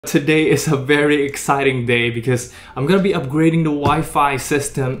Today is a very exciting day because I'm gonna be upgrading the Wi-Fi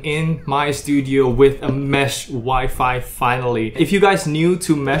system in my studio with a mesh Wi-Fi finally. If you guys new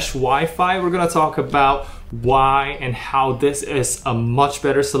to mesh Wi-Fi, we're gonna talk about why and how this is a much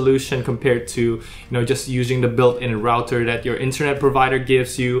better solution compared to just using the built-in router that your internet provider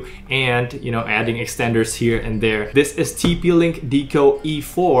gives you and adding extenders here and there. This is TP-Link Deco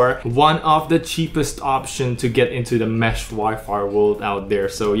E4, one of the cheapest option to get into the mesh Wi-Fi world out there.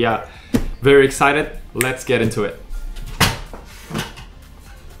 So yeah, very excited. Let's get into it.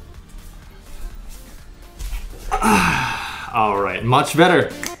 All right, much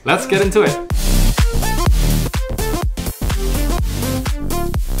better. Let's get into it.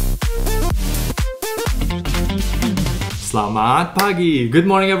 Selamat pagi! Good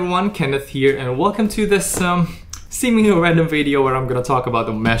morning everyone, Kenneth here and welcome to this seemingly random video where I'm gonna talk about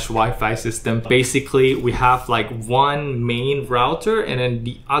the mesh Wi-Fi system. Basically, we have like one main router and then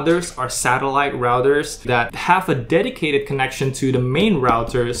the others are satellite routers that have a dedicated connection to the main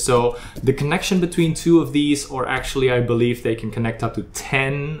router. So the connection between two of these, or actually I believe they can connect up to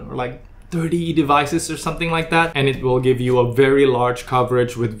 10 or like 30 devices or something like that, and it will give you a very large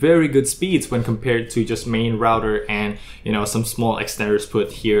coverage with very good speeds when compared to just main router and some small extenders put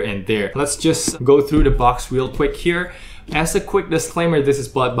here and there. Let's just go through the box real quick here. As a quick disclaimer, this is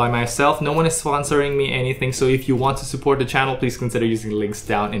bought by myself. No one is sponsoring me anything, so if you want to support the channel, please consider using the links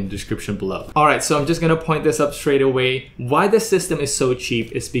down in the description below. Alright, so I'm just gonna point this up straight away. Why this system is so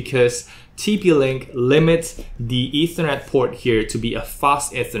cheap is because TP-Link limits the Ethernet port here to be a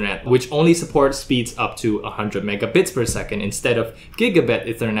fast Ethernet, which only supports speeds up to 100 megabits per second instead of gigabit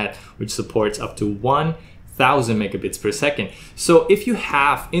Ethernet, which supports up to 1,000 megabits per second. So if you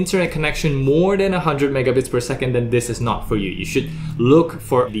have internet connection more than 100 megabits per second, then this is not for you. You should look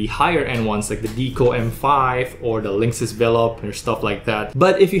for the higher end ones like the Deco M5 or the Linksys Velop or stuff like that.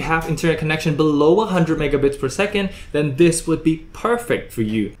 But if you have internet connection below 100 megabits per second, then this would be perfect for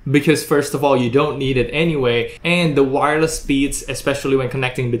you. Because first of all, you don't need it anyway, and the wireless speeds, especially when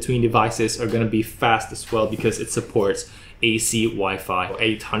connecting between devices, are gonna be fast as well because it supports AC Wi-Fi,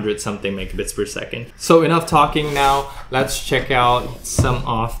 800 something megabits per second. So enough talking now, let's check out some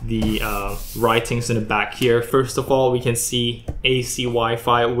of the writings in the back here. First of all, we can see AC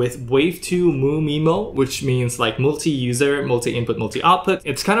Wi-Fi with Wave 2 MU-MIMO, which means like multi-user, multi-input, multi-output.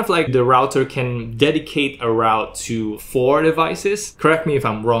 It's kind of like the router can dedicate a route to 4 devices. Correct me if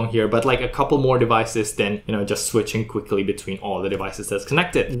I'm wrong here, but like a couple more devices than just switching quickly between all the devices that's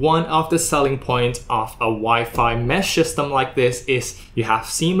connected. One of the selling points of a Wi-Fi mesh system like this is you have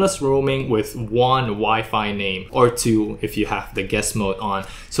seamless roaming with one Wi-Fi name, or 2 if you have the guest mode on.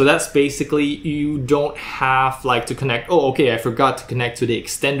 So that's basically, you don't have like to connect, oh okay, I forgot to connect to the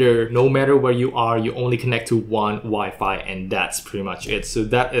extender. No matter where you are, you only connect to one Wi-Fi and that's pretty much it. So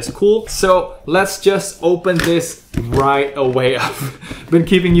that is cool. So let's just open this right away. I've been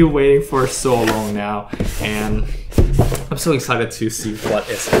keeping you waiting for so long now and I'm so excited to see what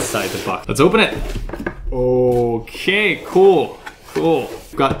is inside the box. Let's open it. Okay, cool.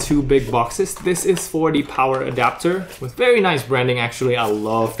 Got 2 big boxes. This is for the power adapter with very nice branding actually. I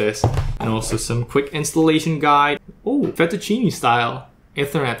love this. And also some quick installation guide. Oh, fettuccine style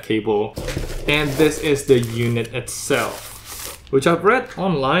Ethernet cable. And this is the unit itself, which I've read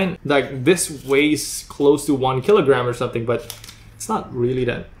online. Like this weighs close to 1 kilogram or something, but it's not really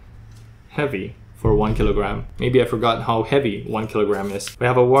that heavy for 1 kilogram. Maybe I forgot how heavy 1 kilogram is. We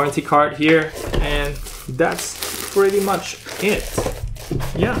have a warranty card here and that's pretty much it.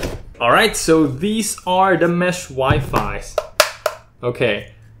 Yeah. Alright, so these are the mesh Wi-Fis.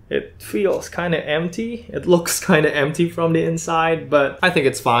 Okay, it feels kind of empty. It looks kind of empty from the inside, but I think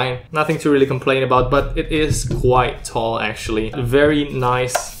it's fine. Nothing to really complain about, but it is quite tall actually. Very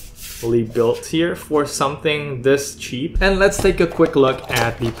nicely built here for something this cheap. And let's take a quick look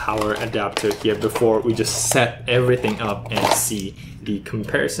at the power adapter here before we just set everything up and see the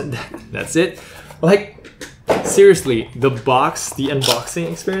comparison. That's it. Like, seriously, the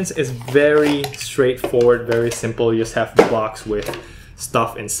unboxing experience is very straightforward, very simple. You just have the box with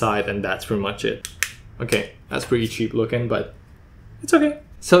stuff inside and that's pretty much it. Okay, that's pretty cheap looking, but it's okay.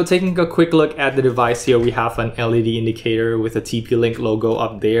 So taking a quick look at the device here, we have an LED indicator with a TP-Link logo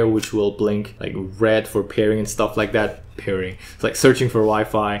up there, which will blink like red for pairing and stuff like that. Pairing, it's like searching for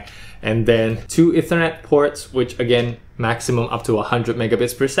Wi-Fi. And then 2 Ethernet ports, which again, maximum up to 100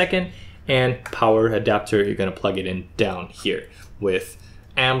 megabits per second. And power adapter, you're gonna plug it in down here with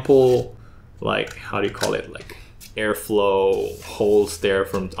ample, like, how do you call it? Like airflow holes there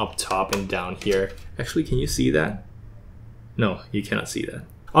from up top and down here. Actually, can you see that? No, you cannot see that.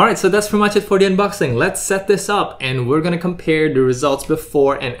 Alright, so that's pretty much it for the unboxing. Let's set this up and we're gonna compare the results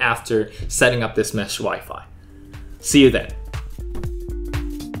before and after setting up this mesh Wi-Fi. See you then.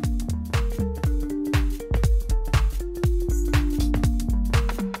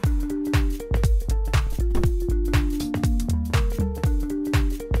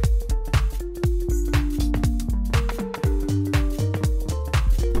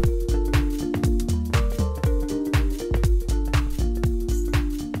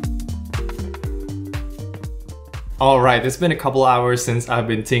 Alright, it's been a couple hours since I've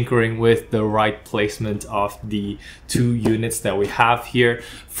been tinkering with the right placement of the two units that we have here.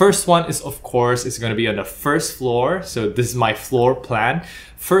 First one is, of course, it's going to be on the first floor. So this is my floor plan.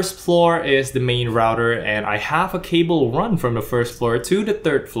 First floor is the main router and I have a cable run from the first floor to the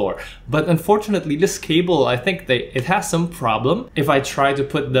third floor. But unfortunately, this cable, I think it has some problem. If I try to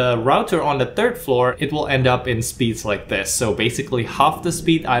put the router on the third floor, it will end up in speeds like this. So basically half the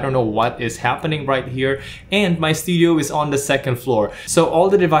speed. I don't know what is happening right here. And my studio is on the second floor. So all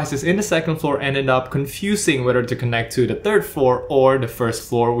the devices in the second floor ended up confusing whether to connect to the third floor or the first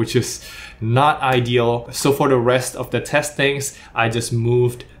floor, which is not ideal. So for the rest of the testings, I just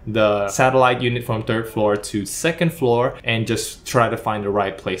moved the satellite unit from third floor to second floor and just try to find the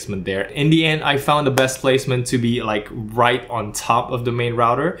right placement there. In the end, I found the best placement to be like right on top of the main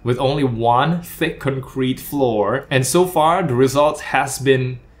router with only one thick concrete floor. And so far, the result has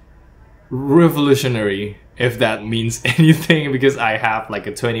been revolutionary, if that means anything, because I have like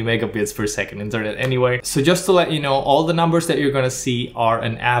a 20 megabits per second internet anyway. So just to let you know, all the numbers that you're gonna see are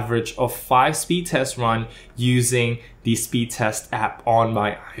an average of 5 speed tests run using the speed test app on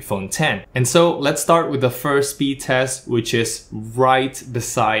my iPhone 10. And so let's start with the first speed test, which is right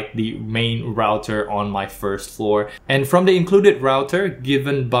beside the main router on my first floor. And from the included router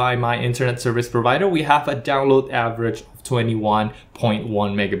given by my internet service provider, we have a download average of 21.1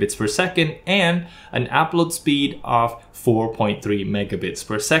 megabits per second and an upload speed of 4.3 megabits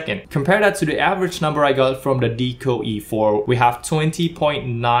per second. Compare that to the average number I got from the Deco E4. We have 20.9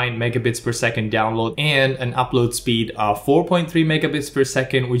 megabits per second download and an upload speed of 4.3 megabits per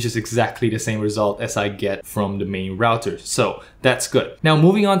second, which is exactly the same result as I get from the main router. So that's good. Now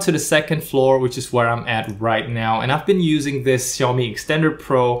moving on to the second floor, which is where I'm at right now. And I've been using this Xiaomi Extender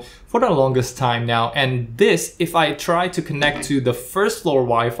Pro for the longest time now. And this, if I try to connect to the first floor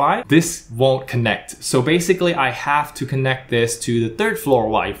Wi-Fi, this won't connect. So basically I have to connect this to the third floor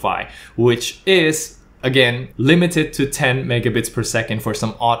Wi-Fi, which is again limited to 10 megabits per second for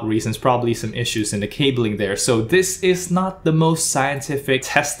some odd reasons, probably some issues in the cabling there. So this is not the most scientific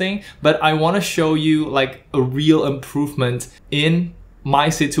testing, but I want to show you like a real improvement in my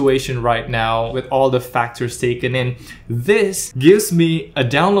situation right now with all the factors taken in. This gives me a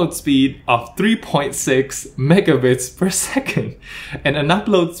download speed of 3.6 megabits per second and an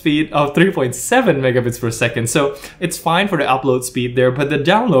upload speed of 3.7 megabits per second. So it's fine for the upload speed there, but the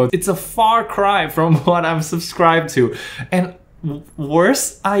download, it's a far cry from what I'm subscribed to. And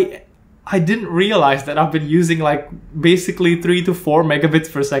worse, I didn't realize that I've been using like basically 3 to 4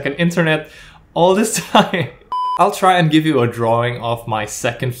 megabits per second internet all this time. I'll try and give you a drawing of my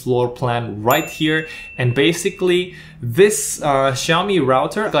second floor plan right here. And basically this Xiaomi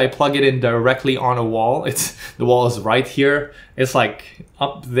router, I plug it in directly on a wall. The wall is right here. It's like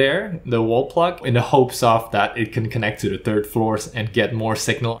up there, the wall plug, in the hopes of that it can connect to the third floors and get more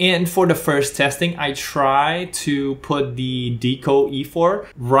signal. And for the first testing, I try to put the Deco E4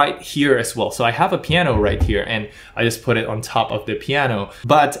 right here as well. So I have a piano right here and I just put it on top of the piano.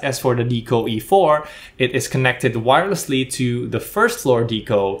 But as for the Deco E4, it is connected wirelessly to the first floor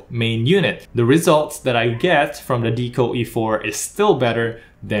Deco main unit. The results that I get from the Deco E4 is still better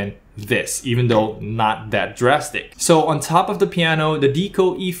than this, even though not that drastic. So on top of the piano, the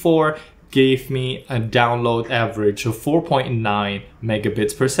Deco E4 gave me a download average of 4.9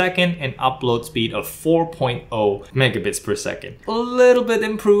 megabits per second and upload speed of 4.0 megabits per second. A little bit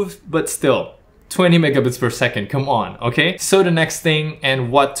improved, but still 20 megabits per second, come on, okay? So the next thing, and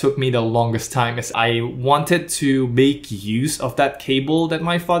what took me the longest time, is I wanted to make use of that cable that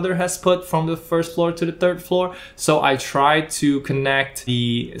my father has put from the first floor to the third floor. So I tried to connect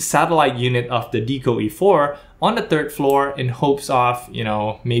the satellite unit of the Deco E4 on the third floor in hopes of, you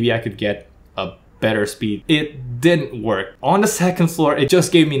know, maybe I could get a better speed. It didn't work. On the second floor, it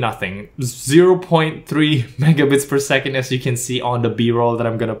just gave me nothing. 0.3 megabits per second, as you can see on the B-roll that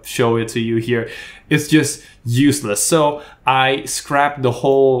I'm gonna show it to you here. It's just useless. So I scrapped the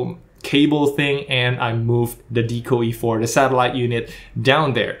whole cable thing and I moved the Deco E4, the satellite unit,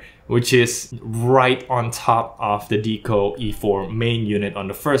 down there, which is right on top of the Deco E4 main unit on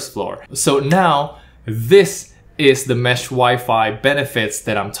the first floor. So now this is the mesh Wi-Fi benefits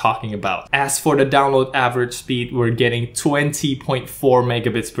that I'm talking about. As for the download average speed, we're getting 20.4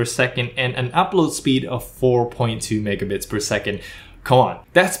 megabits per second and an upload speed of 4.2 megabits per second. Come on,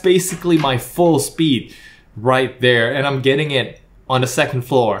 that's basically my full speed right there, and I'm getting it on the second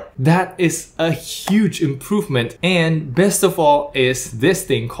floor. That is a huge improvement, and best of all is this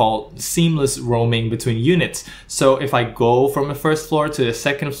thing called seamless roaming between units. So if I go from the first floor to the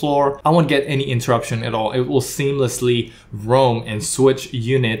second floor, I won't get any interruption at all. It will seamlessly roam and switch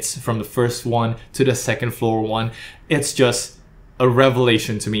units from the first one to the second floor one. It's just a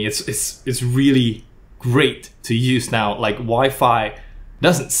revelation to me. It's really great to use now. Like, Wi-Fi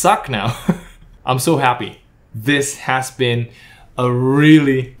doesn't suck now. I'm so happy. This has been a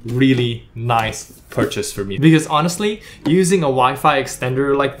really nice purchase for me, because honestly, using a Wi-Fi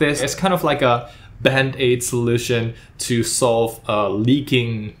extender like this is kind of like a band-aid solution to solve a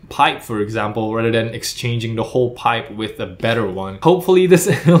leaking pipe, for example, rather than exchanging the whole pipe with a better one. Hopefully this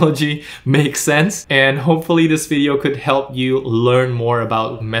analogy makes sense, and hopefully this video could help you learn more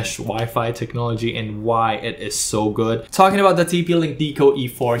about mesh Wi-Fi technology and why it is so good. Talking about the TP-Link Deco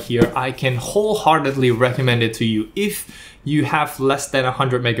E4 here, I can wholeheartedly recommend it to you if you have less than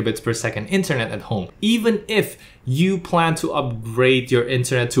 100 megabits per second internet at home. Even if you plan to upgrade your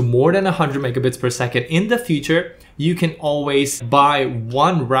internet to more than 100 megabits per second in the future, you can always buy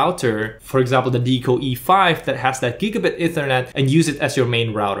one router, for example the Deco E5 that has that gigabit Ethernet, and use it as your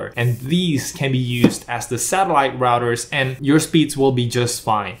main router. And these can be used as the satellite routers, and your speeds will be just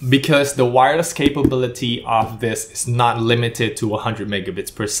fine, because the wireless capability of this is not limited to 100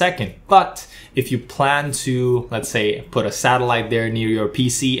 megabits per second. But if you plan to, let's say, put a satellite there near your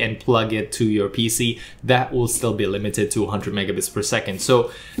PC and plug it to your PC, that will still be limited to 100 megabits per second.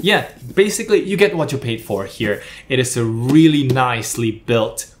 So yeah, basically you get what you paid for here. It is a really nicely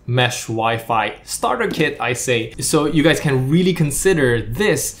built mesh Wi-Fi starter kit, I say. So you guys can really consider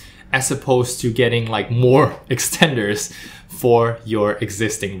this as opposed to getting like more extenders for your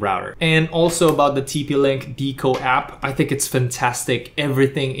existing router. And also about the TP-Link Deco app, I think it's fantastic.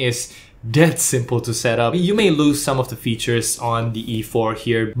 Everything is dead simple to set up. You may lose some of the features on the E4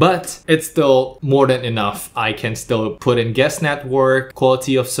 here, but it's still more than enough. I can still put in guest network,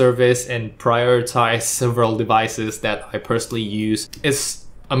 quality of service, and prioritize several devices that I personally use. It's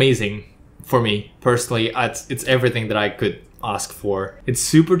amazing for me personally. It's everything that I could ask for. It's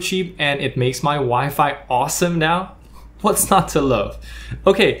super cheap and it makes my Wi-Fi awesome now. What's not to love?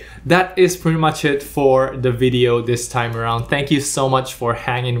 Okay, that is pretty much it for the video this time around. Thank you so much for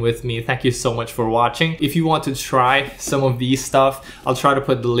hanging with me. Thank you so much for watching. If you want to try some of these stuff, I'll try to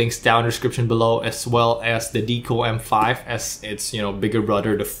put the links down in the description below, as well as the Deco M5, as its, you know, bigger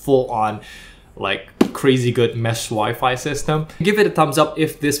brother, the full-on like crazy good mesh Wi-Fi system. Give it a thumbs up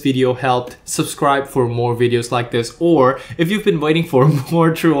if this video helped. Subscribe for more videos like this, or if you've been waiting for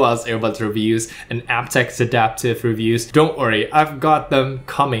more TrueWireless earbuds reviews and aptX adaptive reviews, don't worry, I've got them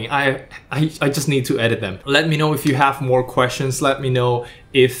coming. I just need to edit them. Let me know if you have more questions. Let me know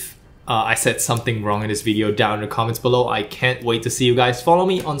if I said something wrong in this video down in the comments below. I can't wait to see you guys. Follow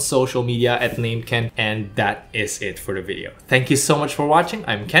me on social media at NamedKen, and that is it for the video. Thank you so much for watching.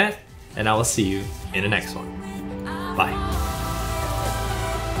 I'm Kenneth, and I will see you in the next one. Bye.